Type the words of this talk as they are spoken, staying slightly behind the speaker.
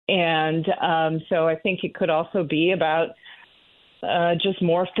And so I think it could also be about just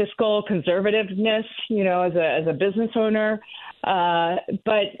more fiscal conservativeness, as a business owner.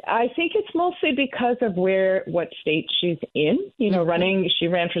 But I think it's mostly because of what state she's in, she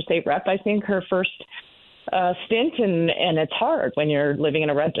ran for state rep, I think, her first stint. And it's hard when you're living in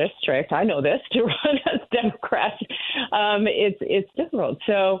a red district. I know this, to run as Democrat. It's difficult.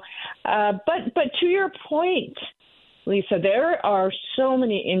 So, but to your point, Lisa, there are so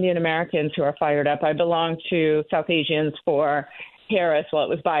many Indian Americans who are fired up. I belong to South Asians for Harris. Well, it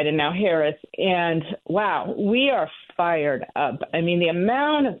was Biden, now Harris. And wow, we are fired up. I mean, the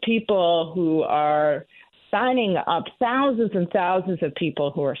amount of people who are signing up, thousands and thousands of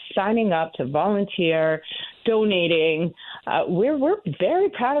people who are signing up to volunteer, donating. We're very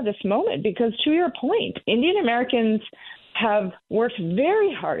proud of this moment because, to your point, Indian Americans have worked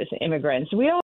very hard as immigrants. We all